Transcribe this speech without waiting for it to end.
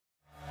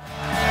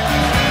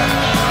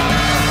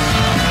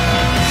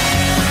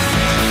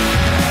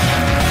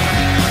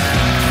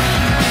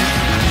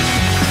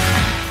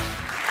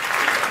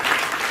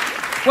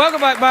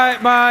Welcome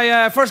back.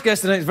 My first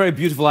guest tonight is a very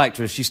beautiful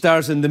actress. She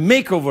stars in The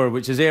Makeover,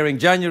 which is airing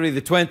January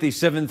the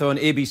 27th on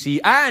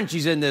ABC, and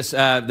she's in this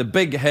the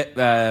big hit,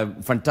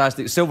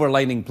 fantastic Silver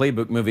Lining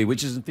Playbook movie,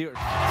 which is in theaters.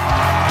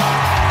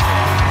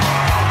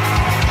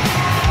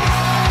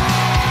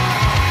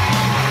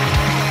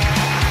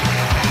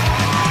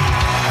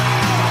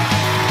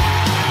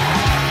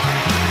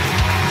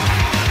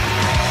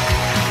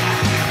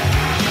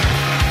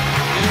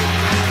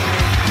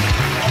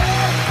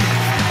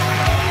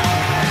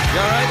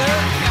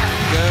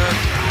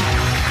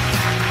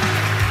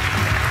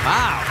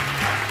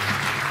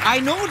 I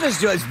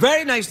noticed you. It's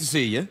very nice to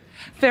see you.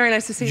 Very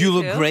nice to see you. You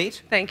look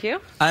great. Thank you.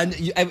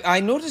 And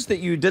I noticed that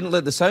you didn't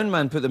let the sound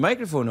man put the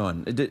microphone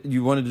on.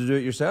 You wanted to do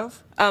it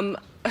yourself?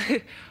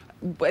 It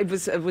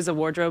was a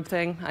wardrobe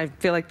thing. I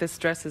feel like this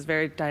dress is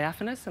very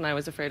diaphanous, and I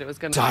was afraid it was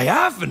going to...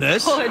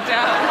 Diaphanous? Pull it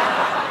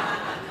down.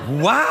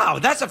 Wow,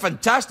 that's a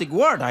fantastic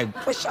word. I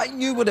wish I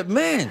knew what it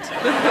meant.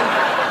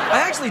 I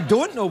actually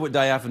don't know what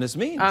diaphanous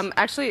means.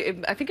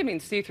 Actually, I think it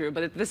means see-through,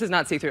 but this is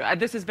not see-through.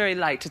 This is very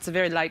light. It's a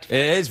very light fabric.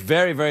 It is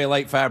very, very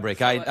light fabric.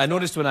 I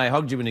noticed when I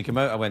hugged you when you came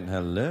out, I went,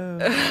 hello.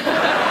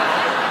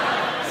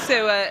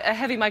 So a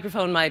heavy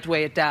microphone might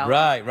weigh it down.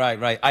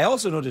 Right. I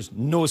also noticed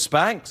no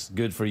Spanx.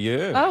 Good for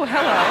you. Oh,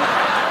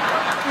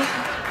 hello.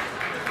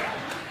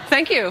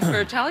 Thank you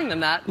for telling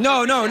them that.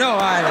 No.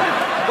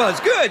 Well,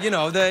 it's good, you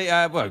know.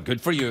 Well, good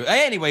for you.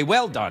 Anyway,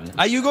 well done.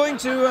 Are you going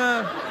to...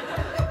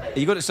 Are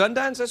you going to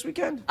Sundance this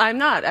weekend? I'm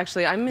not,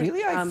 actually.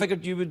 Really? I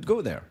figured you would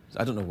go there.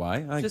 I don't know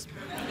why. Just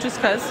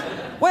because?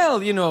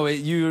 Well, you know,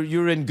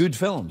 you're in good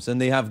films, and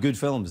they have good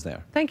films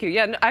there. Thank you.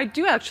 Yeah, no, I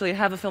do actually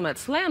have a film at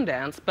Slam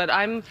Dance, but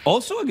I'm...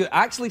 Also a good...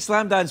 Actually,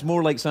 Slam Dance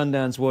more like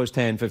Sundance was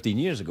 10, 15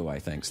 years ago, I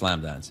think,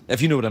 Slam Dance.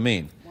 If you know what I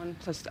mean.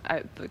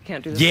 I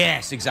can't do this.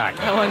 Yes,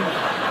 exactly.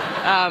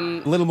 A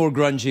little more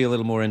grungy, a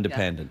little more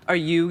independent. Yeah. Are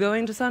you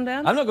going to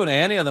Sundance? I'm not going to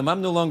any of them.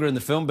 I'm no longer in the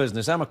film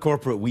business. I'm a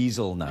corporate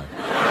weasel now.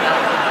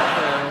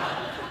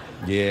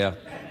 Yeah.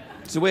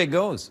 It's the way it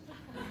goes.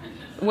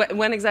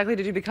 When exactly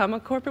did you become a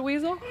corporate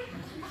weasel?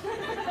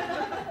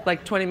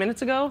 Like 20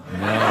 minutes ago? No.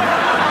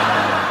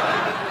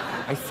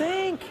 I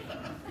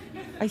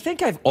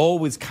think I've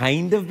always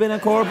kind of been a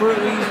corporate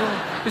weasel.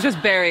 It was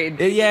just buried.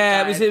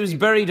 Yeah, it was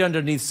buried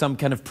underneath some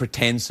kind of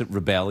pretensive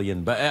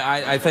rebellion. But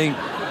I think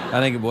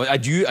it was. Are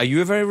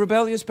you a very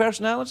rebellious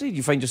personality? Do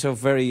you find yourself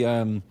very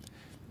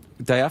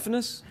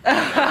diaphanous?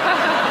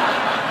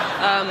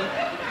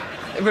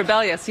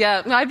 Rebellious,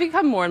 yeah. I've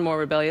become more and more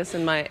rebellious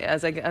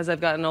as I've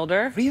gotten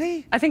older.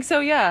 Really? I think so,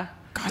 yeah.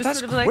 God, just that's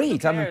sort of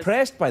great. I'm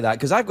impressed by that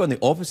because I've gone the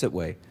opposite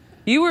way.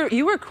 You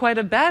were quite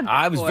a bad boy.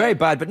 I was very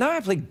bad, but now I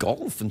play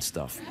golf and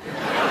stuff.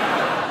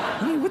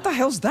 I mean, what the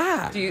hell's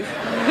that?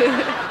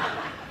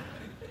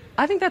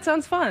 I think that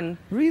sounds fun.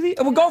 Really?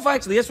 Well, golf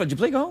actually is fun. Do you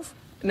play golf?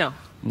 No.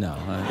 No.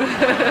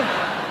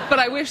 But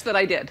I wish that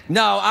I did.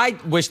 No, I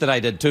wish that I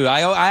did too.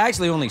 I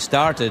actually only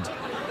started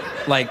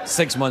like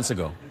 6 months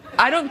ago.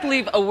 I don't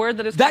believe a word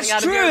that is coming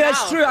out of your mouth.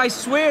 That's true. I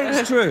swear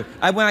it's true.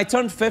 When I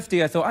turned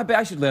 50, I thought, I bet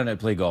I should learn how to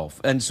play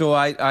golf. And so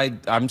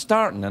I'm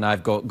starting, and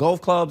I've got golf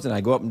clubs, and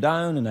I go up and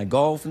down, and I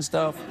golf and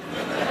stuff.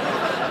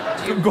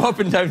 Go up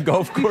and down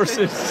golf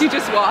courses. You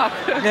just walk.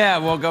 Yeah,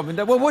 walk up and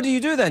down. Well, what do you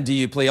do then? Do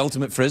you play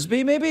ultimate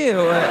frisbee, maybe?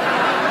 Or,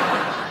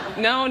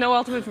 No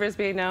ultimate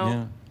frisbee, no.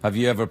 Yeah. Have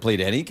you ever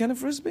played any kind of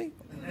frisbee?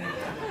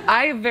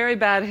 I have very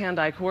bad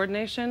hand-eye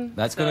coordination.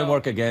 That's going to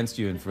work against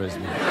you in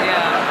frisbee.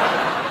 Yeah.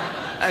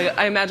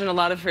 I imagine a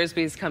lot of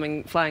frisbees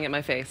flying at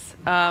my face.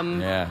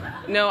 Yeah.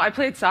 No, I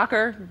played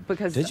soccer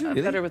because Did you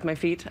really? I'm better with my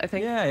feet, I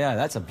think. Yeah,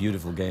 that's a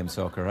beautiful game,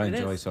 soccer. I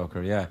enjoy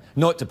soccer, yeah.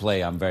 Not to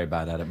play, I'm very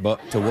bad at it, but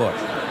to watch.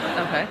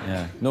 Okay.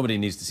 Yeah. Nobody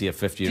needs to see a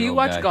 50-year-old Do you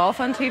watch guy. golf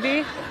on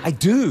TV? I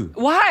do.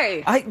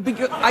 Why? I don't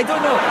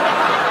know.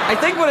 I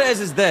think what it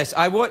is this.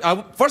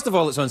 First of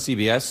all, it's on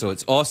CBS, so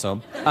it's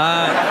awesome. Good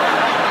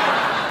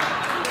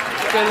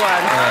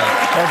one.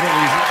 Perfect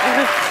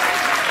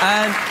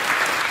reason.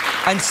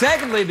 And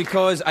secondly,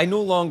 because I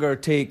no longer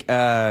take,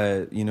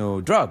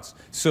 drugs.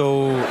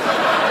 So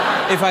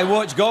if I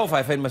watch golf,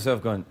 I find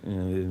myself going,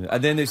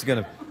 and then it's kind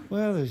of,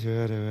 well, Oh,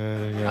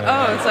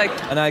 it's like...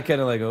 And I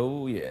kind of like,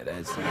 oh, yeah,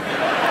 that's...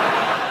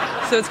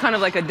 So it's kind of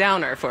like a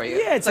downer for you.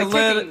 Yeah, it's like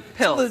taking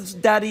pills. It's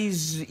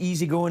daddy's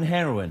easy-going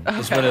heroin. Okay.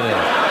 That's what it is.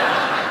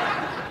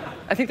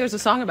 I think there's a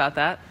song about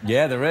that.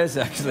 Yeah, there is,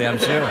 actually, I'm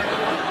sure.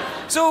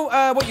 So,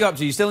 what are you up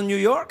to? You still in New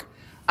York?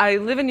 I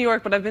live in New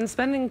York, but I've been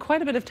spending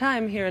quite a bit of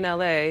time here in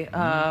L.A.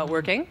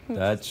 Working.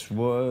 That's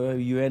where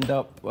you end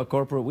up a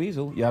corporate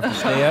weasel. You have to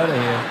stay out of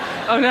here.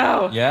 Oh,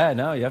 no. Yeah,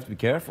 no, you have to be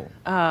careful.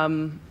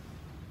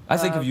 I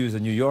think of you as a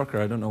New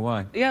Yorker. I don't know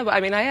why. Yeah, but I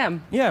mean, I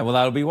am. Yeah, well,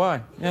 that'll be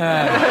why.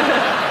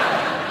 Yeah.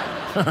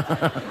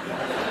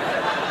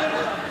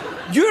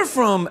 You're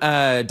from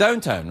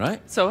downtown,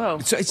 right? Soho.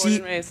 So, born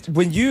and raised.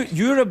 When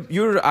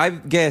I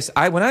guess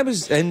when I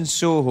was in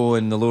Soho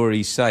in the Lower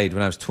East Side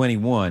when I was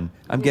 21,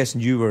 I'm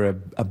guessing you were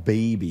a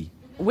baby.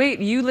 Wait,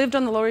 you lived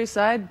on the Lower East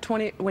Side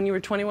when you were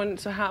 21.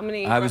 So how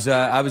many? I was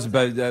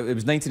about. It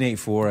was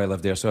 1984. I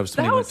lived there, so I was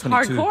 21. That was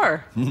 22.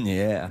 hardcore.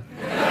 Yeah.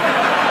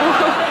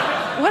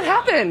 What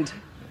happened?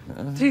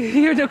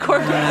 You're no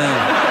court.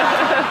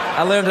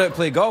 I learned how to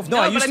play golf. No,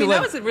 I used to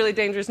live... that was a really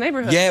dangerous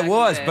neighborhood. Yeah, it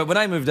was. But when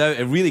I moved out,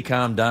 it really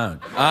calmed down.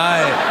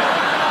 I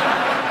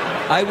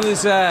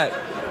was...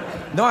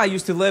 No, I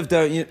used to live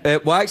down...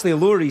 well, actually,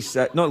 Lower East...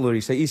 not Lower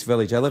East, East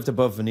Village. I lived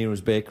above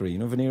Venero's Bakery. You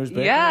know Venero's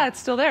Bakery? Yeah,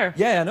 it's still there.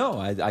 Yeah, I know.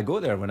 I go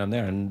there when I'm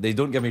there, and they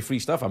don't give me free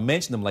stuff. I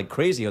mention them like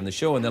crazy on the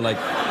show, and they're like...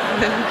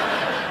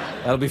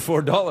 That'll be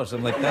 $4.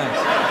 I'm like,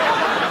 thanks.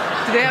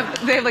 Do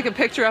they have like a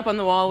picture up on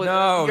the wall with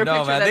your picture?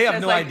 No, man. They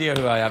have no idea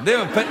who I am. They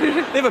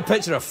have a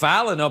picture of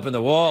Fallon up in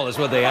the wall. Is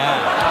what they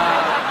have.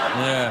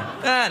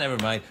 Yeah. Never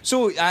mind.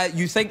 So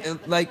you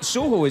think like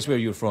Soho is where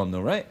you're from,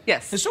 though, right?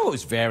 Yes. And Soho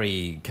is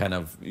very kind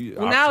of.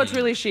 Well, now it's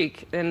really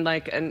chic and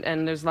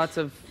and there's lots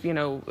of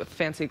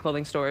fancy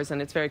clothing stores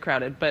and it's very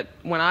crowded. But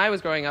when I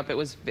was growing up, it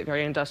was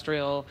very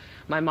industrial.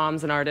 My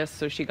mom's an artist,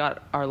 so she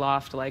got our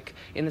loft like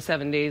in the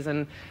 70s,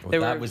 and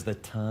that was the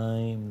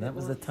time. That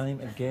was the time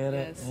to get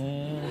it.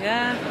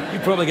 Yeah. You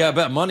probably got a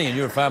bit of money in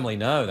your family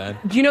now, then.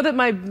 Do you know that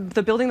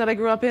the building that I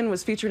grew up in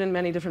was featured in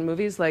many different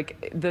movies?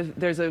 Like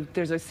there's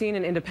a scene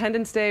in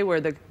Independence Day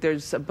where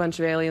there's a bunch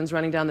of aliens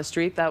running down the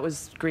street. That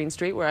was Green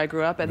Street where I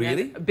grew up. And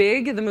really?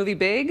 Big, the movie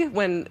Big,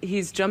 when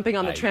he's jumping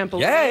on the trampoline.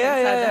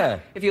 Yeah.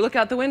 If you look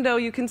out the window,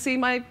 you can see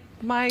my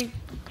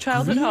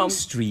childhood home. Green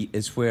Street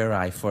is where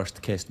I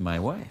first kissed my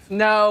wife.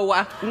 No.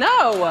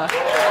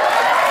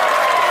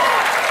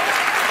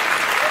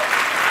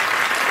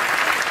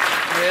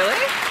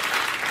 Really?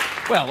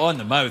 Well, on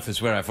the mouth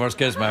is where I first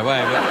kissed my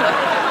wife.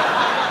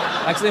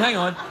 Actually, hang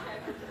on.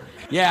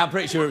 Yeah, I'm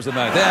pretty sure it was the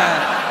mouth.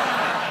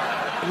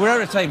 We're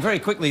out of time. Very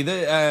quickly,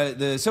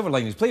 the Silver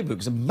Linings Playbook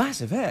is a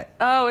massive hit.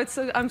 Oh,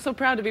 I'm so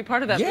proud to be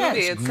part of that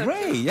movie. It's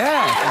great.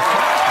 Yeah.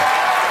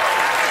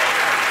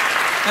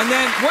 And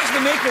then, what's The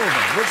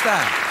Makeover? What's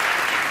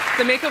that?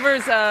 The Makeover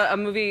is a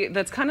movie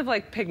that's kind of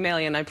like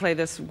Pygmalion. I play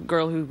this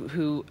girl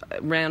who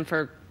ran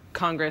for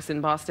Congress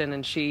in Boston,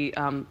 and she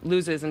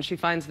loses, and she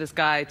finds this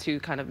guy to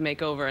kind of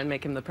make over and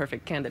make him the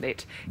perfect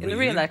candidate in the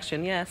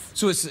re-election. Yes.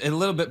 So it's a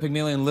little bit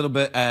Pygmalion, a little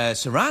bit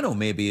Serrano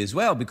maybe as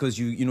well, because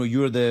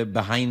you're the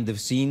behind the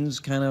scenes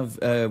kind of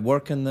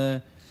work in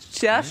the.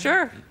 Yeah,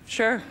 sure.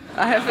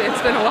 I have.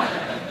 It's been a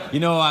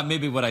while.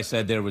 Maybe what I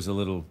said there was a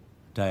little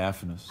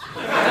diaphanous.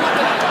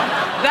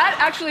 That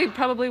actually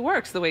probably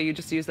works the way you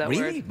just used that word.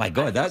 Really? My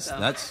God, that's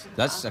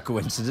a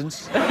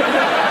coincidence.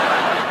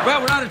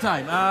 Well, we're out of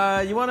time.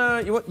 You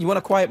want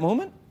a quiet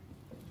moment?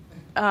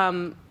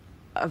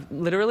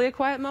 Literally a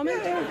quiet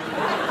moment? Yeah.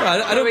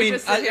 Well, I don't mean.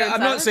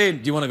 I'm not saying.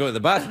 Do you want to go to the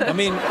bathroom? I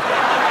mean,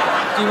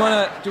 do you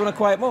want a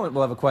quiet moment?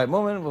 We'll have a quiet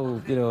moment.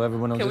 We'll,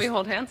 everyone will. Can we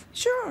hold hands?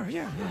 Sure.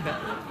 Yeah.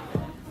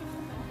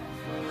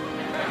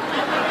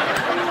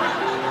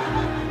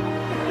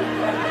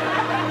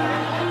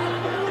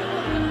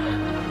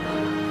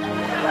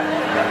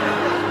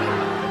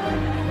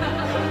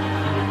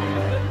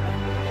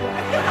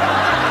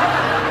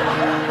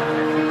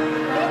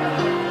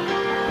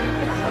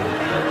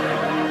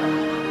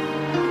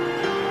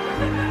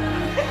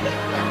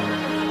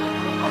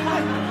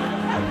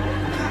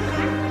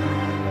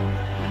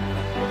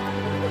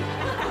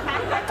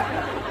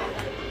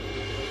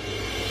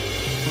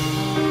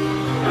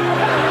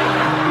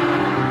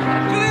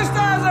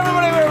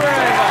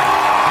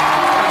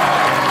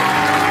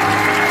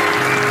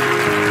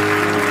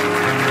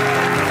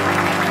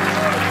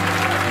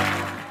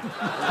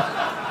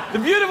 The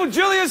beautiful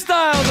Julia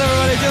Stiles,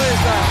 everybody. Julia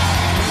Stiles.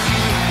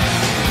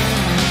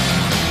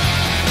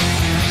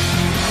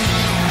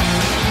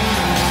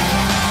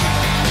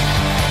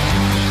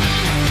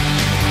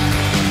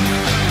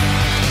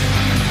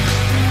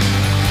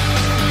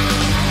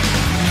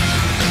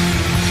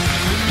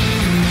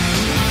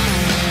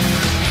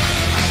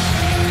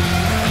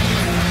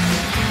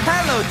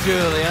 Hello,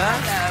 Julia.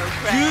 Hello,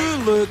 Craig. You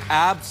look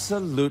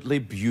absolutely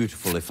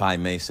beautiful, if I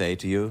may say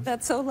to you.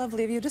 That's so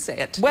lovely of you to say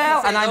it.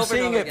 Well, Say and I'm over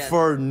saying over it again.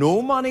 for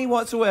no money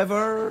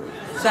whatsoever.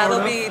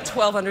 That'll be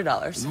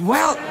 $1,200.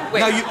 Well, Wait,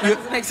 now that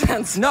doesn't make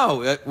sense.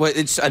 No, well,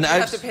 it's an. You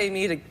have to pay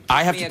me to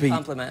give me a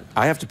compliment.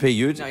 I have to pay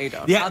you. No, you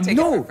don't. Yeah, I'll take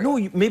no, it for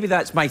free. maybe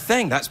that's my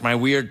thing. That's my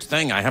weird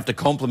thing. I have to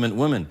compliment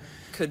women.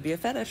 Could be a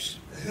fetish.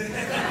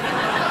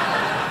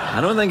 I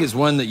don't think it's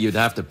one that you'd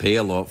have to pay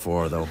a lot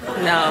for, though.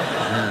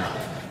 No.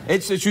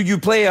 So you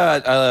play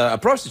a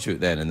prostitute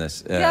then in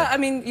this? Yeah, I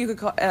mean, you could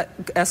call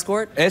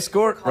escort.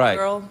 Escort, Call right?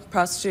 Girl,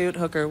 prostitute,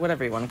 hooker,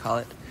 whatever you want to call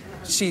it.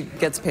 She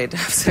gets paid to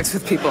have sex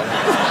with people.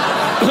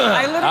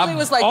 I literally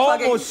was like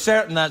almost plugging.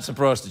 certain that's a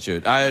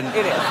prostitute.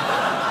 It is.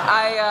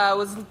 I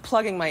was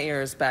plugging my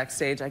ears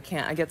backstage. I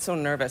get so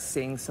nervous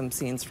seeing some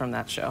scenes from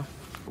that show.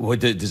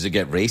 What, does it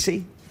get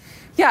racy?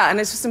 Yeah, and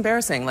it's just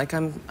embarrassing. Like I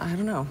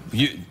don't know.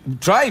 You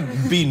try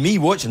being me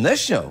watching this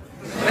show.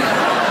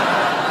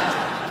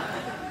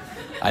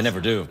 I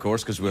never do, of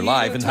course, because we're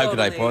live, and how could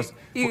I pause?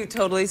 You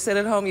totally sit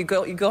at home. You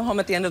go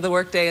home at the end of the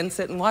workday and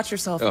sit and watch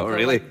yourself. Oh, and go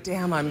really? Like,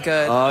 damn, I'm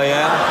good. Oh,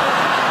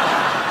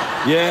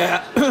 yeah?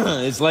 Yeah,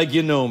 it's like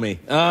you know me.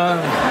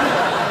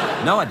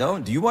 No, I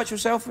don't. Do you watch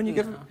yourself when you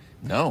give...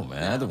 No,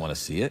 man, I don't want to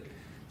see it.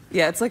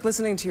 Yeah, it's like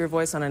listening to your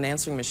voice on an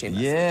answering machine.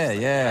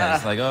 Yeah.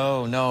 It's like,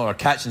 oh no, or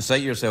catching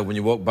sight of yourself when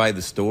you walk by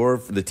the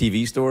store, the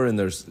TV store, and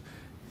there's,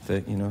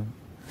 you know.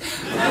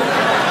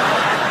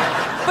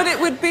 But it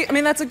would be, I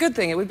mean, that's a good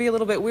thing. It would be a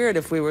little bit weird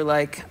if we were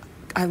like,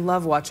 I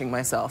love watching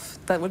myself.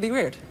 That would be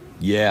weird.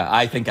 Yeah,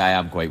 I think I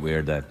am quite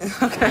weird then.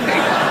 Okay.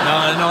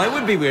 No, it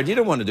would be weird. You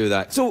don't want to do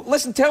that. So,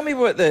 listen, tell me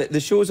what the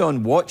show's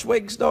on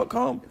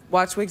watchwigs.com?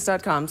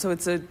 Watchwigs.com. So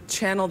it's a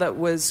channel that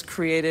was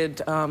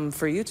created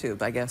for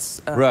YouTube, I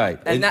guess. Right.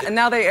 And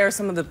now they air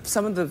some of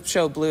the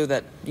show Blue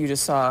that you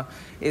just saw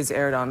is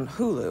aired on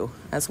Hulu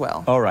as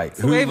well. All right.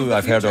 Hulu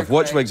I've heard of.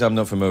 Watchwigs I'm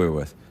not familiar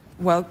with.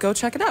 Well, go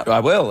check it out. I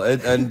will.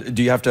 And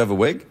do you have to have a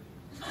wig?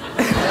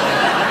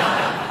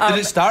 Did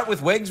it start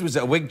with wigs? Was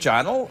it a wig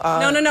channel?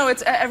 No.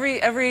 It's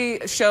every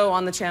show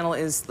on the channel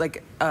is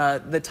like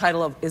the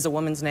title is a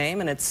woman's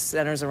name, and it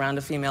centers around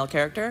a female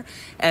character.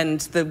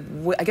 And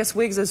I guess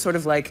wigs is sort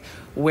of like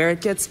where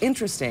it gets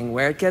interesting,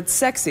 where it gets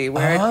sexy,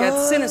 where it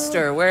gets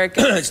sinister, where it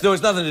gets. So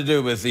it's nothing to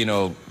do with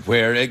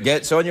where it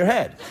gets on your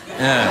head.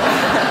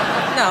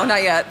 Yeah. No,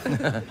 not yet.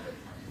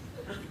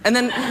 And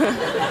then.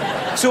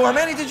 So how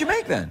many did you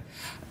make then?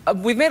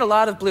 We've made a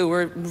lot of Blue.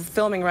 We're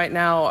filming right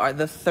now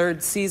the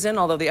 3rd season,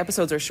 although the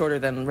episodes are shorter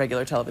than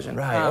regular television.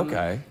 Right,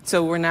 okay.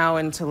 So we're now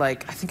into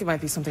like, I think it might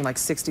be something like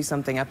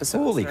 60-something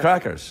episodes. Holy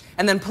crackers.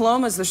 And then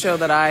Paloma's the show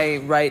that I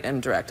write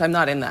and direct. I'm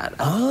not in that.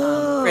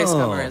 Grace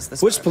Comer is the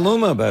star. What's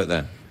Paloma about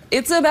then?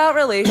 It's about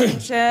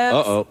relationships.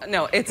 Uh-oh.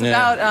 No, it's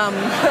about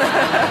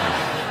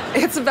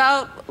it's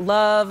about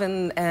love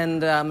and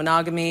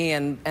monogamy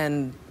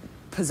and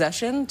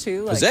possession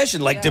too.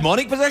 Possession, like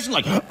demonic possession,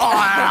 like like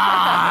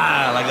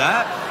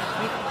that.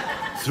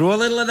 Throw a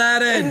little of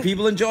that in.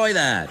 People enjoy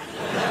that.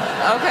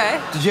 Okay.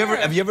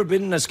 Have you ever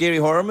been in a scary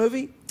horror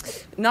movie?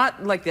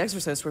 Not like The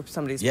Exorcist, where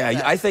somebody's. Yeah,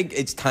 possessed. I think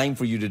it's time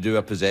for you to do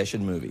a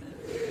possession movie.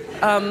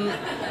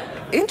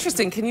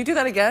 Interesting. Can you do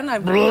that again?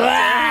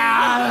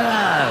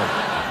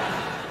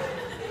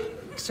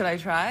 Should I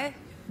try?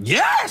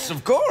 Yes,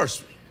 of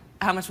course.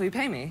 How much will you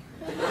pay me?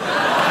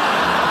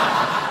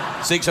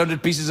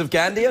 600 pieces of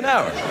candy an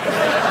hour.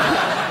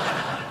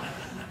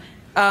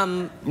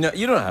 No,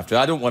 you don't have to.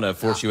 I don't want to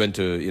force you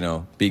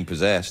into, being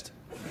possessed.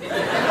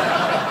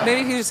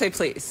 Maybe if you just say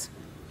please.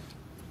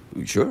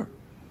 Sure.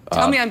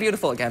 Tell me I'm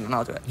beautiful again, and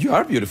I'll do it. You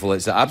are beautiful.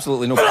 It's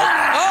absolutely no problem.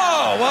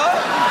 Oh, what?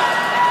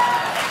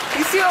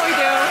 You see what we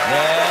do?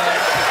 Yeah.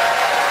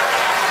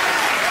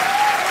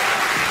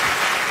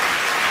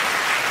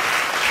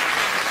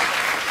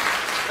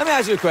 Let me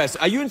ask you a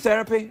question. Are you in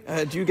therapy?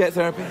 Do you get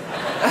therapy?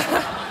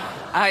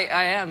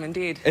 I am,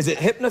 indeed. Is it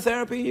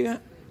hypnotherapy you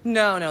get?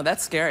 No,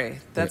 that's scary.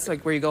 That's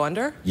like where you go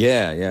under?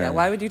 Yeah.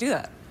 Why would you do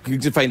that?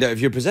 To find out if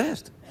you're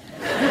possessed.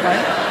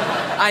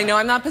 I know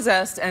I'm not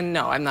possessed, and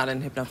no, I'm not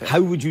in hypnotherapy.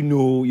 How would you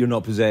know you're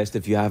not possessed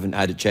if you haven't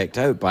had it checked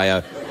out by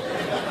a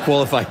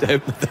qualified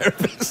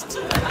hypnotherapist?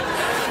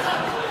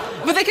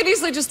 But they could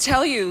easily just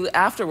tell you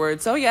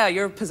afterwards, oh yeah,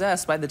 you're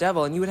possessed by the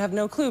devil, and you would have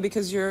no clue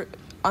because you're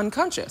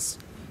unconscious.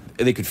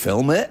 They could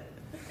film it.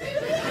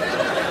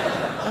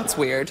 That's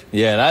weird.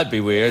 Yeah, that'd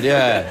be weird,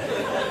 yeah.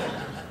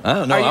 I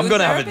don't know. I'm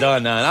going to have it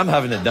done now. I'm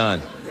having it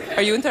done.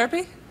 Are you in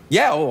therapy?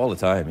 Yeah, all the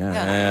time,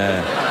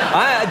 yeah.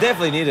 I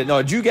definitely need it.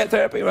 No, do you get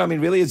therapy? I mean,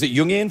 really? Is it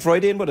Jungian,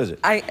 Freudian? What is it?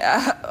 I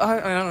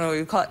don't know what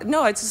you call it.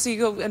 No, it's just so you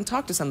go and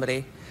talk to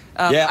somebody.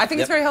 I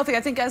think it's very healthy.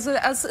 I think as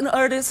an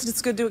artist,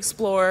 it's good to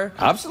explore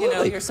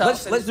Absolutely.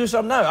 Yourself. Let's do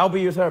something now. I'll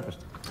be your therapist.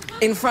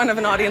 In front of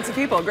an audience of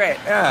people, great.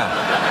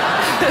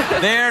 Yeah.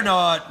 They're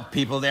not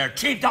people, they're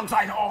cheap dogs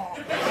I know.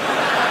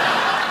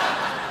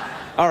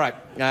 All right,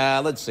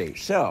 let's see.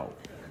 So,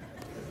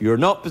 you're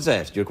not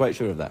possessed. You're quite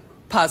sure of that?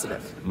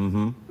 Positive.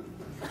 Mm-hmm.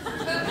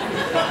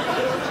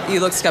 You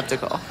look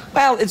skeptical.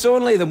 Well, it's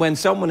only that when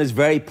someone is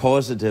very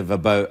positive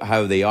about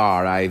how they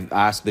are, I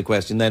ask the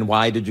question, then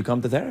why did you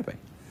come to therapy?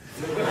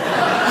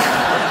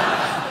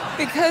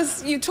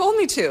 Because you told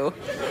me to.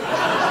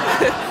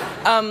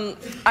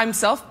 I'm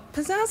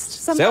self-possessed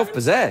sometimes?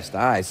 Self-possessed,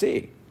 I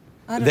see.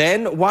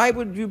 Then why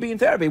would you be in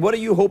therapy? What are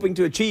you hoping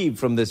to achieve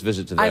from this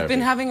visit to therapy? I've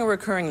been having a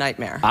recurring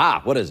nightmare.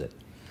 What is it?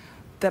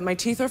 That my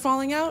teeth are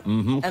falling out.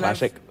 Mm-hmm,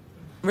 classic.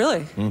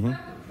 Really?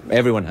 Mm-hmm.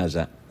 Everyone has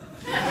that.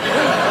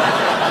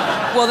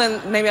 Well,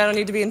 then maybe I don't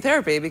need to be in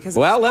therapy because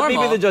Well, it's let me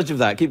normal. be the judge of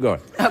that. Keep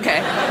going.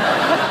 Okay.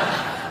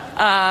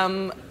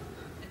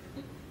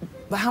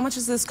 But how much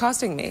is this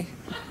costing me?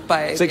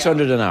 By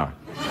 $600 an hour.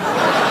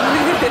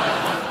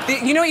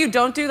 You know what you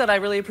don't do that I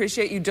really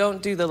appreciate? You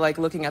don't do the, like,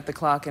 looking at the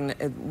clock and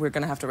we're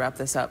going to have to wrap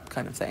this up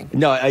kind of thing.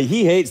 No,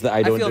 he hates that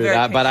I don't do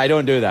that, but I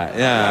don't do that.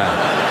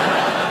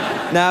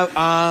 Yeah. Now,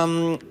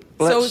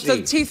 let's see.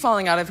 So teeth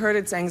falling out, I've heard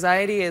it's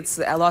anxiety, it's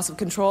a loss of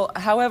control.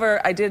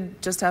 However, I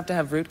did just have to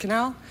have root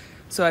canal,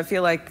 so I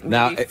feel like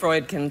maybe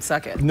Freud can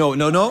suck it. No.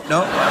 No,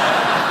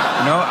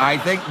 I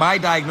think my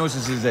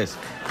diagnosis is this.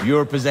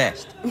 You're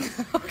possessed.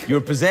 Okay.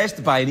 You're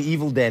possessed by an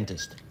evil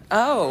dentist.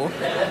 Oh.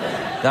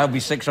 That would be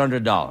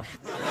 $600.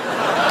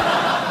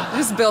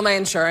 Just bill my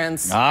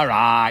insurance. All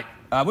right.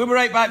 We'll be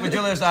right back with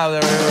Julia Stiles.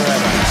 We'll be right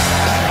back.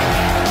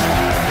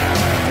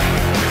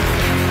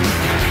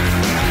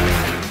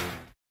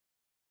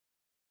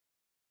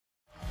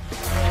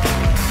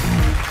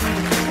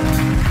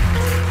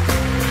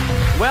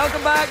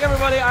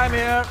 I'm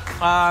here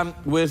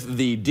with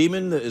the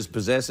demon that is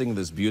possessing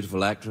this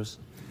beautiful actress.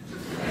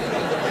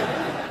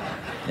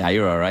 Yeah,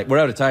 you're all right. We're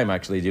out of time,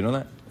 actually. Do you know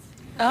that?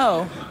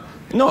 Oh.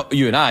 No,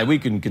 you and I, we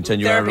can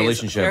continue our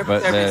relationship,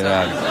 but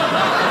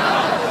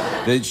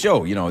the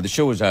show, you know, the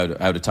show is out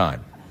of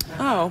time.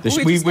 Oh.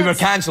 We were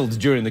cancelled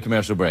during the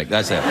commercial break.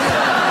 That's it.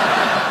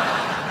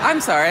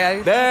 I'm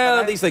sorry.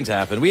 Well, these things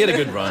happen. We had a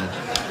good run.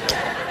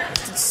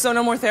 So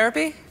no more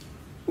therapy?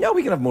 Yeah,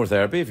 we can have more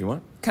therapy if you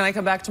want. Can I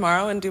come back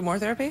tomorrow and do more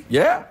therapy?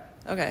 Yeah.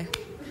 Okay.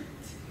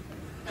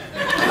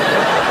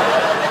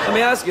 Let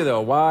me ask you,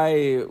 though,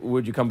 why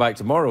would you come back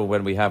tomorrow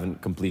when we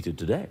haven't completed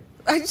today?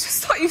 I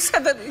just thought you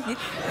said that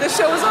the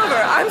show was over.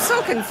 I'm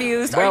so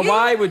confused. Well,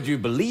 why would you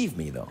believe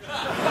me, though?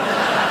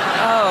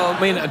 Oh.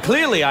 I mean,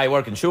 clearly I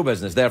work in show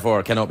business,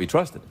 therefore cannot be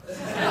trusted.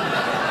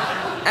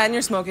 And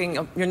you're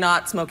smoking. You're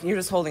not smoking. You're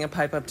just holding a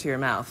pipe up to your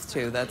mouth,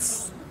 too.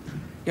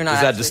 You're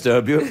not. Does that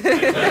disturb you?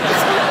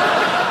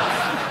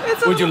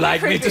 Would you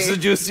like me to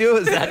seduce you?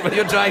 Is that what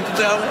you're trying to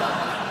tell me?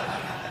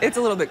 It's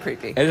a little bit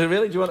creepy. Is it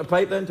really? Do you want a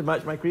pipe, then, to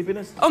match my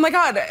creepiness? Oh, my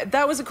God.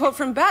 That was a quote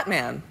from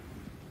Batman.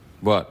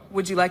 What?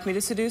 Would you like me to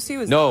seduce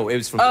you? No, it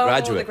was from The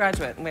Graduate. Oh, The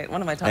Graduate. Wait, what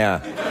am I talking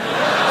about? Yeah.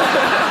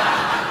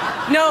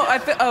 No, I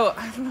don't know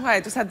why. I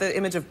just had the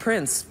image of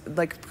Prince,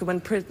 like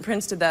when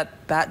Prince did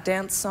that bat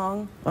dance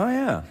song. Oh,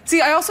 yeah.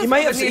 See, I also... He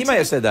might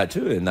have said that,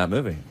 too, in that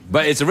movie.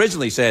 But it's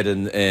originally said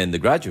in The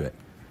Graduate.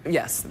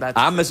 Yes, that's...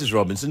 I'm Mrs.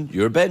 Robinson,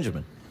 you're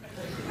Benjamin.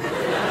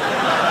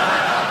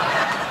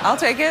 I'll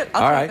take it.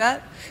 I'll take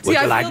that. Would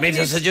you like me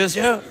to seduce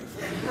you?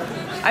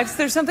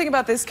 There's something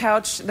about this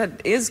couch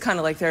that is kind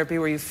of like therapy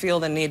where you feel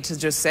the need to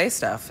just say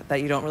stuff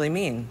that you don't really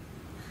mean.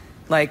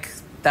 Like,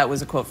 that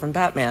was a quote from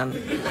Batman.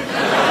 It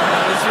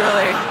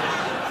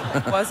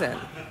wasn't.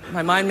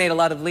 My mind made a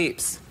lot of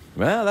leaps.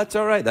 Well, that's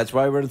all right. That's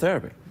why we're in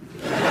therapy.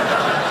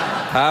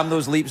 Calm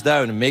those leaps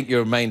down and make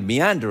your mind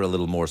meander a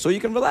little more so you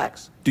can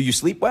relax. Do you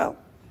sleep well?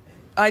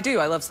 I do.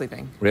 I love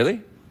sleeping.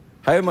 Really?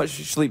 How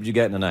much sleep do you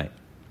get in a night?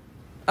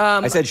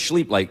 I said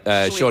sleep like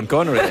Sean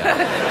Connery.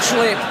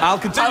 Sleep. I'll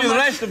continue the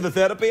rest of the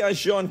therapy as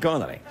Sean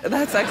Connery.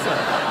 That's excellent.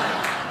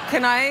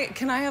 Can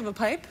I have a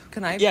pipe?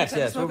 Can I?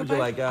 Yes. What would you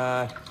like?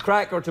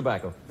 Crack or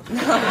tobacco?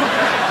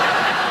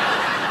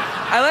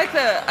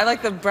 I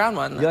like the brown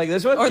one. You like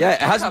this one? Yeah,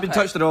 it hasn't been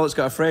touched at all. It's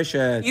got a fresh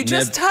You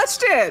just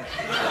touched it.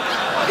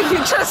 You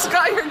just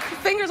got your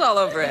fingers all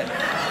over it.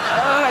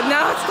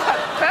 Now it's got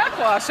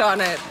backwash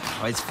on it.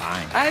 Oh, it's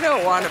fine. I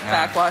don't want a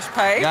backwash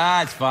pipe.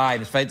 Yeah, it's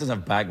fine. It's fine. It doesn't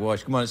have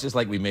backwash. Come on, it's just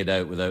like we made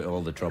out without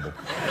all the trouble.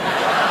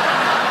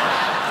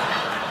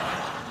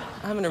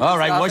 I'm gonna all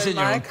right, wash it in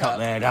your own cup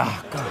there.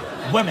 Oh,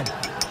 God. Women.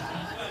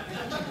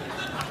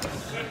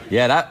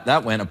 Yeah,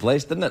 that went a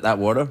place, didn't it, that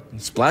water? You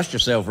splashed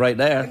yourself right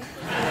there.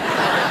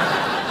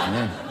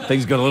 Yeah.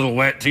 Things got a little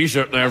wet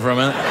T-shirt there for a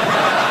minute.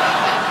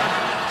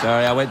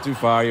 Sorry, I went too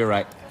far. You're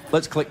right.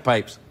 Let's click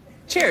pipes.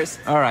 Cheers.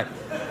 All right.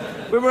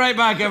 We'll be right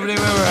back, everybody.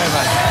 We'll be right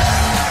back.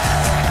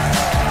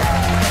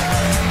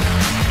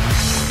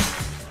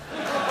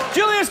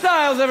 Julia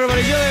Stiles,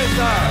 everybody. Julia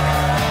Stiles.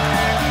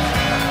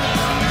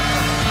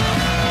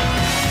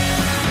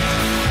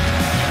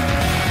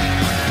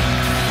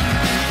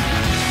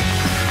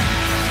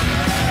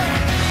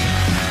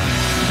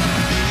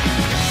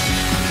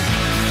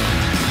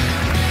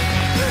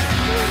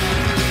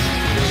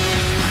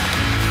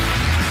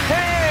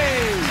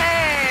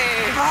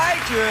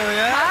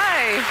 Julia.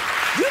 Hi.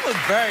 You look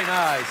very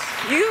nice.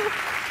 You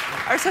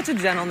are such a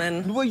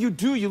gentleman. Well, you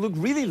do. You look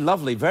really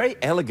lovely, very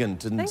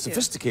elegant and Thank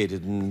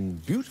sophisticated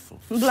and beautiful.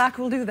 Black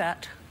will do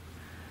that.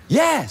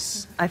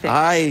 Yes. I think.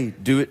 I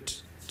do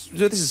it.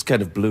 This is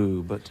kind of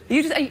blue, but...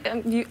 You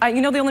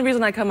know, the only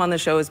reason I come on the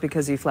show is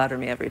because you flatter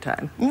me every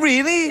time.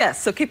 Really?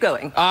 Yes, so keep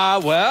going.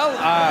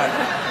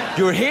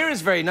 Your hair is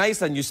very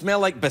nice and you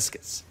smell like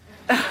biscuits.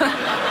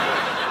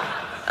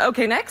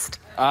 Okay, next.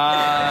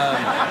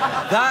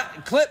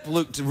 That clip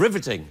looked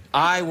riveting.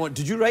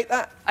 Did you write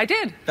that? I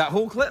did. That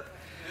whole clip?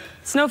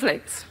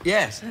 Snowflakes.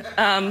 Yes.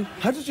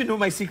 How did you know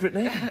my secret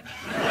name?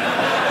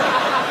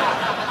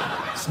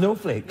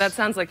 Snowflakes. That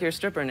sounds like your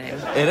stripper name.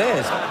 It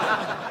is.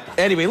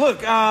 Anyway,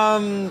 look,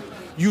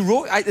 you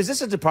wrote... is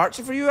this a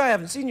departure for you? I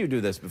haven't seen you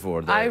do this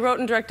before. I wrote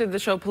and directed the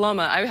show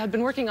Paloma. I had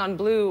been working on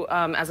Blue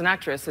as an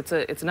actress.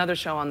 It's another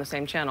show on the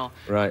same channel.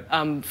 Right.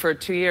 For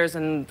 2 years,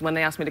 and when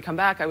they asked me to come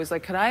back, I was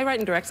like, could I write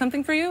and direct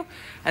something for you?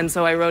 And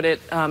so I wrote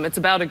it. It's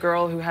about a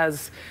girl who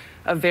has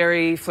a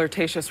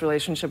flirtatious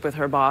relationship with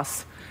her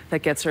boss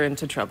that gets her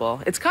into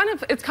trouble. It's kind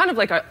of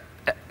like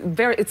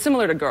it's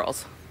similar to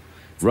Girls.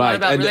 It's right. not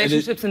about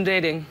relationships and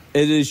dating.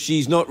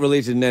 She's not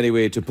related in any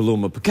way to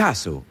Paloma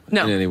Picasso?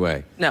 No. In any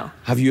way? No.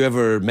 Have you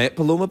ever met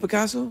Paloma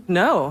Picasso?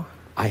 No.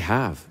 I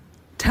have.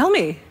 Tell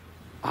me.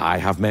 I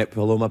have met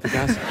Paloma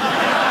Picasso.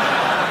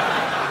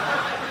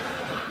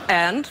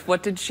 And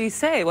what did she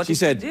say? What did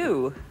she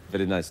do?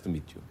 Very nice to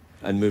meet you.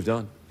 And moved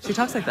on. She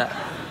talks like that.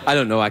 I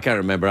don't know. I can't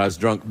remember. I was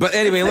drunk. But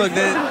anyway, look,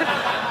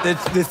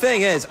 the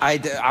thing is,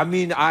 I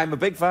mean, I'm a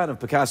big fan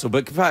of Picasso,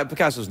 but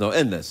Picasso's not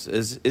in this.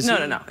 Is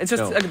No. It's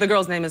just the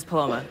girl's name is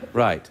Paloma.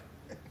 Right.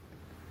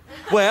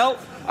 Well,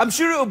 I'm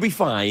sure it'll be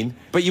fine,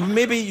 but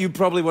maybe you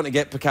probably want to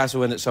get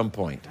Picasso in at some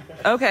point.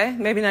 Okay,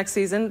 maybe next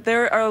season.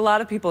 There are a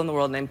lot of people in the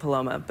world named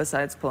Paloma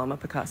besides Paloma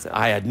Picasso.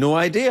 I had no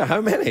idea.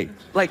 How many?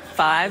 Like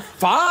 5.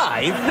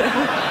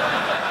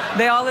 5?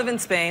 They all live in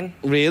Spain.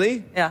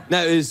 Really? Yeah.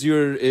 Now, is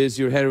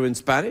your heroine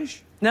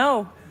Spanish?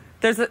 No.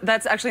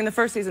 That's actually in the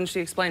first season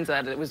she explains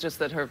that. It was just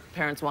that her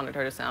parents wanted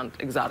her to sound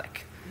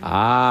exotic.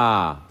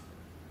 Ah.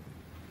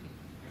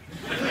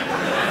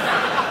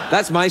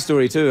 That's my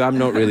story too. I'm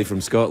not really from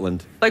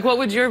Scotland. Like, what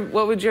would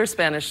your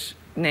Spanish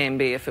name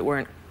be if it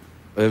weren't?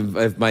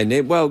 If my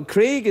name, well,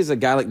 Craig is a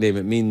Gaelic name.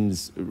 It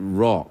means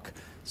rock,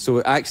 so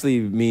it actually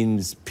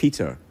means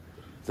Peter.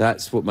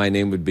 That's what my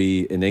name would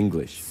be in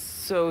English.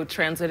 So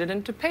translated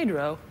into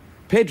Pedro.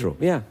 Pedro,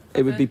 yeah,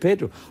 it would be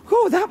Pedro.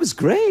 Oh, that was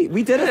great.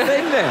 We did a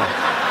thing there.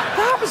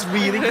 That was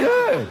really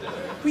good.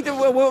 We did.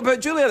 Well, what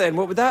about Julia then?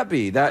 What would that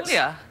be? That's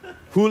Julia.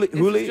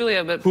 Julia,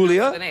 Julia, but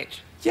Julia? with an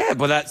H. Yeah,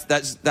 but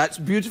that's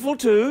beautiful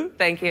too.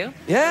 Thank you.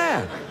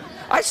 Yeah.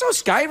 I saw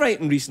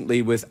skywriting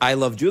recently with I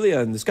Love Julia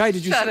in the sky.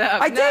 Did you Shut see up.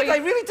 I No, did, you- I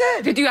really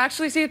did. Did you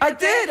actually see it? I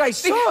did, I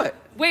saw it.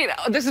 Wait,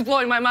 this is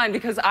blowing my mind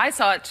because I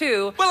saw it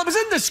too. Well, it was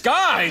in the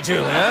sky,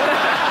 Julia.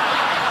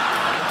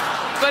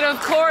 But of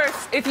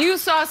course, if you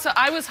saw,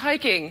 I was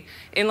hiking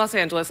in Los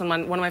Angeles on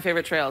one of my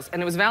favorite trails,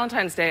 and it was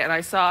Valentine's Day, and I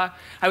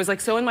was like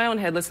so in my own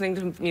head listening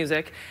to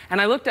music, and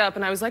I looked up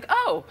and I was like,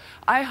 oh,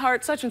 I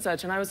heart such and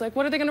such, and I was like,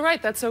 what are they gonna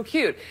write? That's so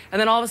cute.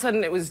 And then all of a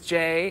sudden it was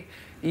J,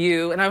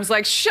 U, and I was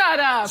like, shut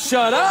up!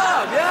 Shut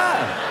up,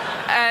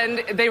 yeah.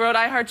 And they wrote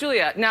I Heart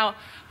Julia. Now,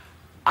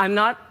 I'm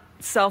not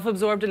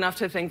self-absorbed enough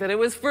to think that it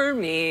was for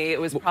me. It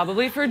was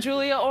probably for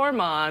Julia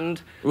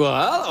Ormond.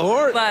 Well,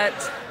 or...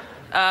 But,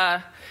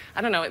 I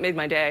don't know, it made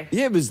my day.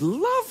 Yeah, it was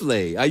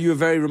lovely. Are you a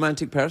very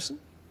romantic person?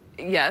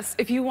 Yes,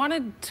 if you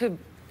wanted to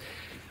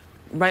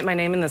write my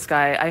name in the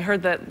sky, I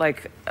heard that,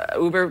 like,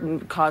 Uber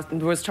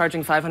was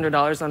charging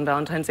 $500 on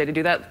Valentine's Day to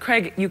do that.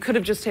 Craig, you could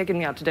have just taken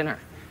me out to dinner.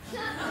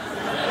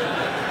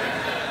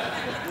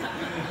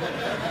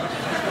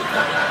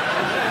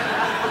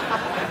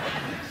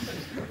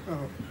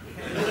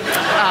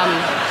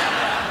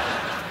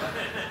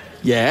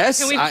 Yes.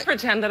 Can we just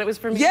pretend that it was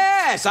for me?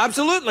 Yes,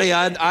 absolutely.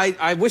 And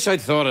I wish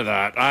I'd thought of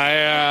that.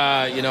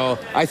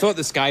 I thought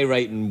the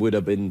skywriting would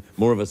have been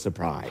more of a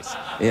surprise,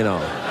 you know.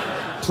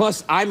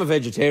 Plus, I'm a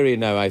vegetarian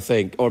now, I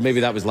think. Or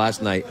maybe that was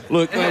last night.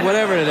 Look,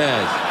 whatever it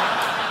is.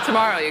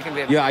 Tomorrow you can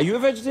be a Yeah, are you a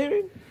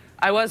vegetarian?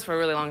 I was for a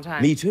really long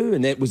time. Me too.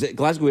 And was it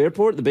Glasgow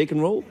Airport, the bacon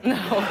roll?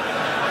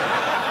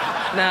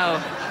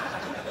 No.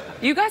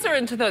 You guys are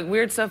into the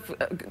weird stuff,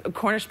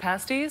 Cornish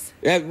pasties?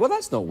 Yeah, well,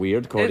 that's not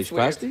weird, Cornish It's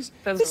weird. pasties.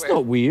 That's It's weird.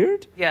 not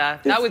weird. Yeah,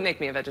 that would make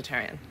me a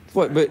vegetarian.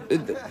 What, but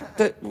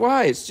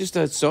why? It's just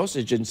a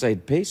sausage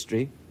inside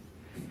pastry.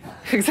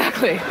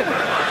 Exactly.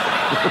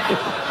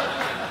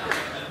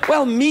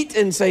 Well, meat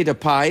inside a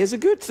pie is a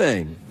good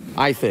thing,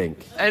 I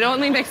think. It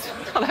only makes...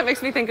 Well, that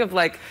makes me think of,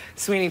 like,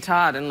 Sweeney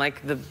Todd and,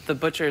 like, the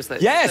butchers that...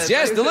 Yes,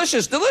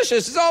 delicious,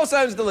 delicious. It all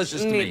sounds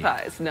delicious to me. Meat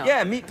pies, no.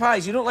 Yeah, meat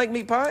pies. You don't like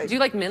meat pies? Do you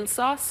like mint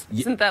sauce?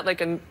 Isn't that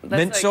like a...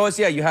 Mint sauce,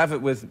 yeah, you have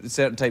it with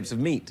certain types of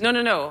meat. No.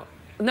 No,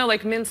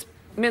 like mince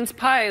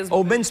pie is...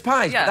 Oh, mince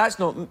pies. Yeah. But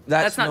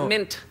that's not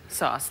mint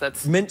sauce.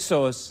 That's mint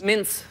sauce.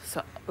 mince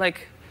sauce.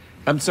 Like...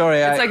 I'm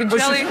sorry, It's like a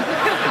What's jelly...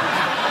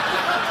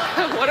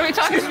 What are we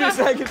talking Excuse me a about?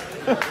 second.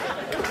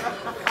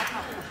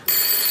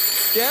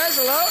 Yes,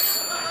 hello?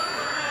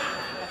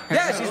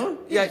 Yeah, Hello?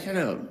 yeah. Yes,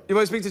 hello. You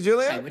want to speak to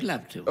Julia? I would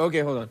love to.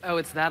 Okay, hold on. Oh,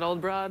 it's that old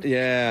broad?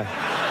 Yeah.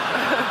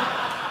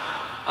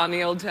 On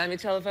the old-timey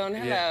telephone?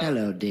 Hello. Yeah.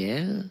 Hello,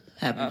 dear.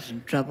 Having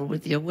some trouble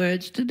with your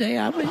words today,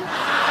 are we?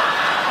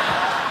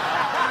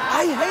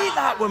 I hate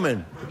that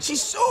woman.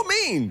 She's so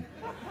mean.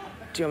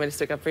 Do you want me to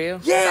stick up for you?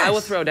 Yes. I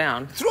will throw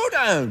down. Throw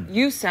down.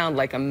 You sound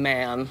like a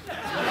man.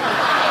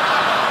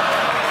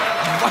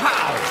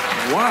 Wow.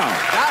 Wow.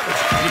 That was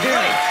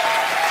great.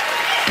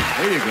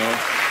 There you go.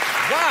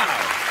 Wow.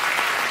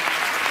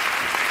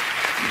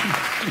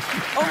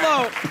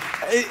 Although,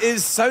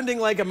 is sounding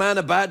like a man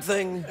a bad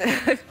thing?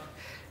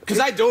 Because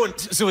I don't,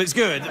 so it's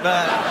good.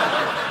 But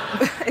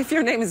If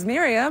your name is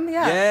Miriam,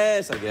 yeah.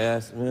 yes, I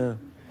guess. Yeah.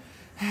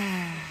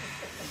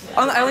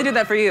 I only did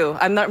that for you.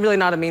 I'm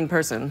not a mean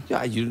person.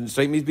 Yeah, you didn't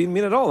strike me as being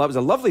mean at all. That was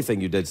a lovely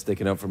thing you did,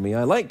 sticking up for me.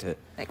 I liked it.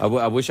 Thank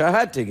I wish I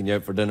had taken you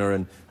out for dinner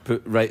and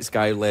put right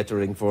sky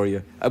lettering for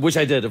you. I wish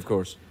I did, of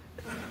course.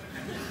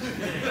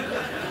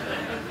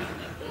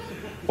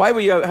 Why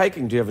were you out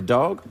hiking? Do you have a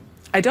dog?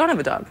 I don't have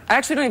a dog. I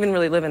actually don't even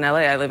really live in LA.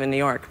 I live in New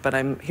York, but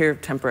I'm here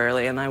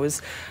temporarily, and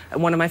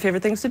one of my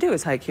favorite things to do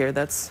is hike here.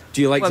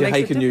 Do you like what to makes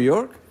hike it in New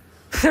York?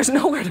 There's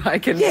nowhere to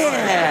hike in New York.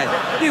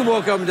 Yeah. You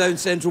walk up and down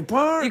Central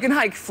Park. You can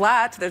hike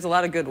flat. There's a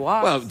lot of good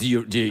walks. Well,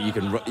 you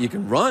can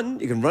run.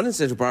 You can run in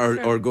Central Park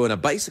or go on a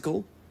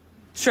bicycle.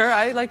 Sure,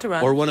 I like to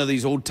run. Or one of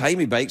these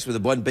old-timey bikes with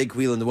the one big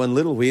wheel and the one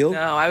little wheel.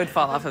 No, I would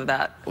fall off of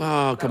that.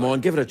 Oh, come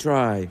on, give it a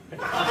try.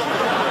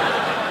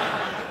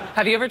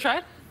 Have you ever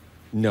tried?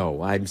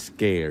 No, I'm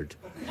scared.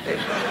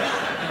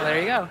 Well, there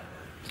you go.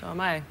 So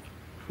am I.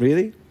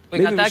 Really? We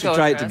Maybe got we that should going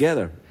try for it us.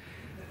 together.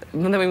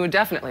 then we would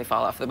definitely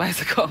fall off the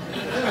bicycle.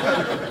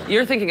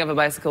 You're thinking of a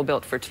bicycle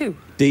built for two.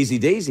 Daisy,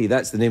 Daisy,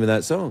 that's the name of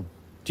that song.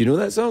 Do you know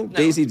that song? No.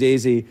 Daisy,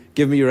 Daisy,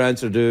 give me your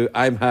answer, do.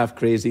 I'm half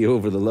crazy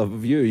over the love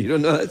of you. You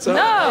don't know that song?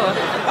 No.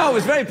 Oh, it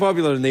was very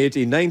popular in the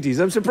 1890s.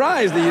 I'm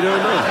surprised that you don't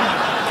know.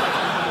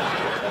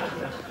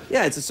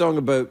 Yeah, it's a song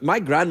about...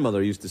 My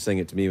grandmother used to sing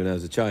it to me when I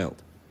was a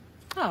child.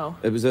 Oh.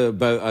 It was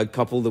about a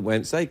couple that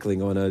went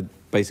cycling on a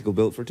bicycle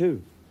built for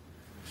two.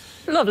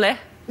 Lovely.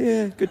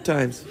 Yeah, good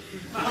times.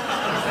 I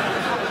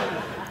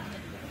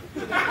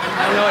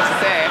don't know what to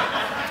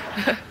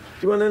say.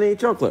 Do you want any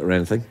chocolate or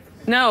anything?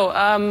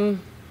 No,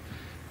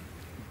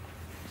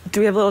 do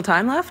we have a little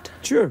time left?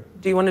 Sure.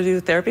 Do you want to do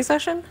the therapy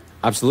session?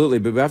 Absolutely,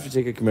 but we have to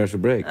take a commercial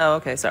break. Oh,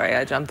 okay, sorry,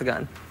 I jumped the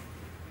gun.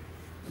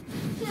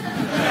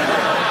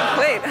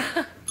 Wait.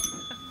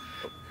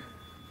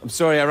 I'm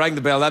sorry, I rang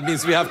the bell. That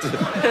means we have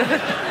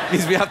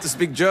to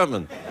speak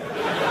German.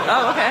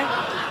 Oh, okay.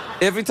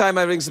 Every time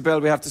I ring the bell,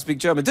 we have to speak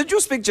German. Did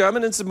you speak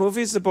German in some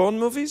movies, the Bond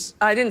movies?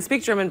 I didn't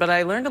speak German, but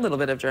I learned a little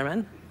bit of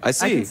German. I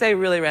see. I can say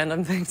really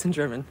random things in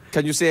German.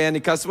 Can you say any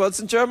cuss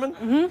words in German?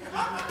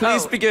 Mm-hmm.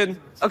 Please begin.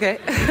 Okay.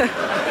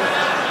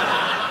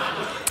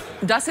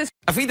 Das ist...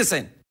 Auf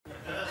Wiedersehen.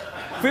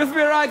 We'll be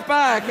right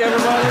back,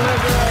 everybody. We'll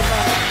be right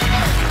back.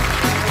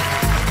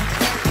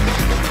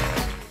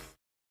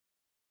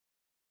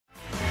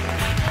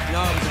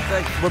 No, it was a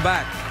thing. We're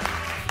back.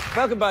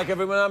 Welcome back,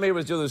 everyone. I'm here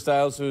with Julia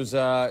Stiles, who's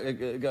got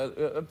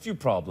a few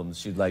problems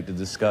she'd like to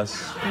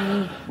discuss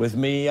with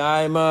me.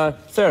 I'm a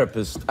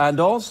therapist and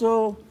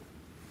also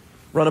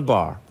run a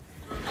bar.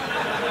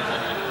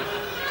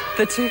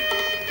 The two...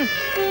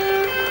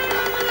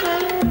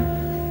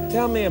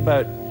 Tell me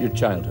about your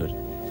childhood.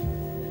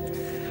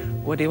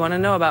 What do you want to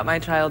know about my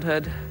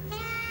childhood?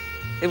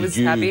 It was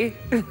happy.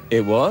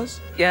 It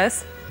was?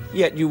 Yes.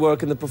 Yet you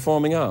work in the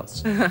performing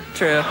arts.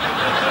 True.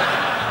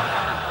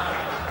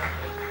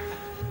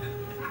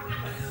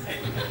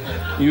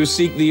 You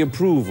seek the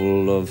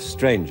approval of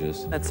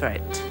strangers. That's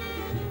right.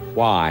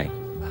 Why?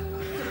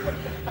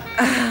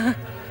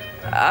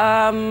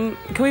 Can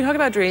we talk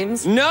about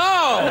dreams?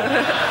 No!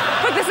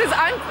 But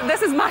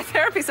this is my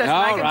therapy session.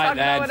 I can talk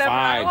about whatever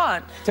I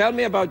want. Tell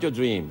me about your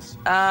dreams.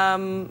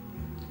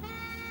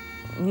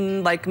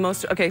 Like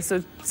most... Okay, so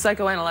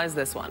psychoanalyze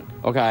this one.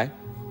 Okay.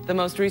 The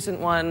most recent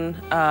one,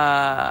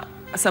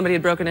 somebody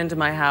had broken into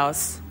my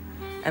house,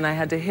 and I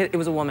had to hit... It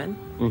was a woman.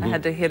 I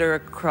had to hit her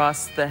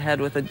across the head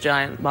with a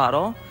giant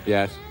bottle.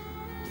 Yes.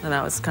 And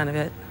that was kind of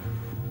it.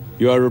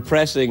 You are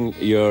repressing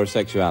your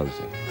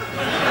sexuality.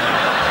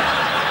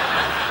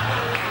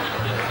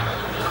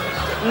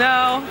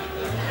 No.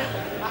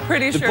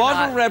 Pretty The sure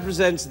bottle not.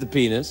 represents the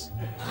penis,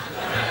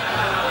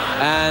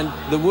 and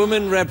the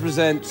woman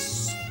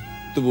represents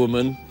the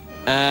woman,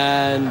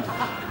 and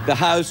the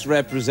house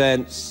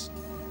represents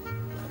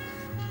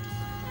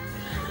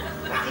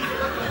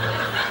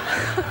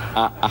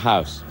a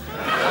house.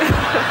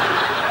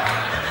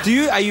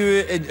 Are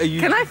you...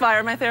 Can I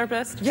fire my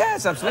therapist?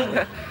 Yes,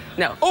 absolutely.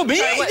 No. Oh, me?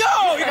 Sorry, what?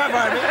 No, you can't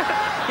fire me.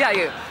 Yeah,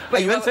 you. Are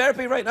you in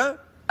therapy right now?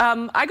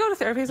 I go to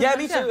therapy Yeah,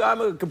 sometimes. me too. I'm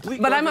a complete...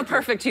 But I'm a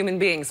perfect human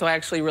being, so I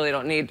actually really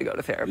don't need to go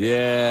to therapy.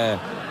 Yeah.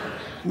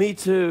 Me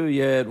too,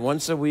 yeah.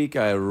 Once a week,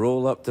 I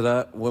roll up to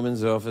that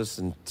woman's office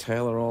and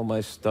tell her all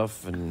my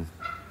stuff, and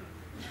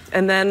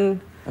then...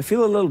 I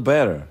feel a little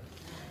better.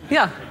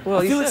 Yeah, well,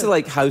 I feel you it's should.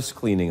 like house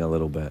cleaning a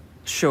little bit.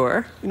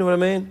 Sure. You know what I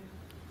mean?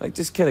 Like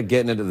just kind of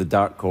getting into the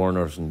dark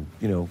corners and,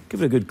 you know,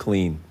 give it a good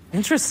clean.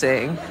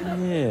 Interesting.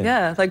 Yeah.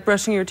 Yeah, like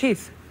brushing your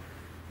teeth.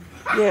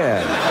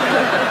 Yeah.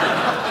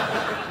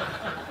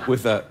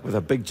 with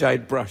a big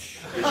giant brush.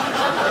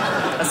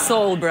 A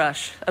soul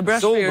brush. A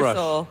brush for your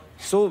soul.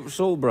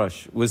 Soul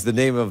Brush was the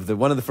name of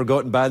one of the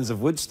forgotten bands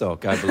of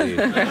Woodstock, I believe.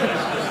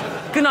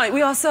 Good night,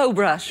 we are Soul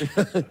Brush.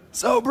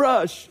 Soul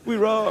Brush, we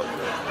rock.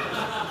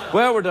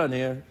 Well, we're done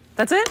here.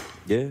 That's it?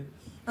 Yeah.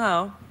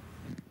 Oh.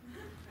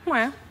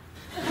 Well.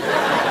 Till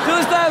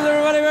this time,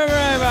 everybody.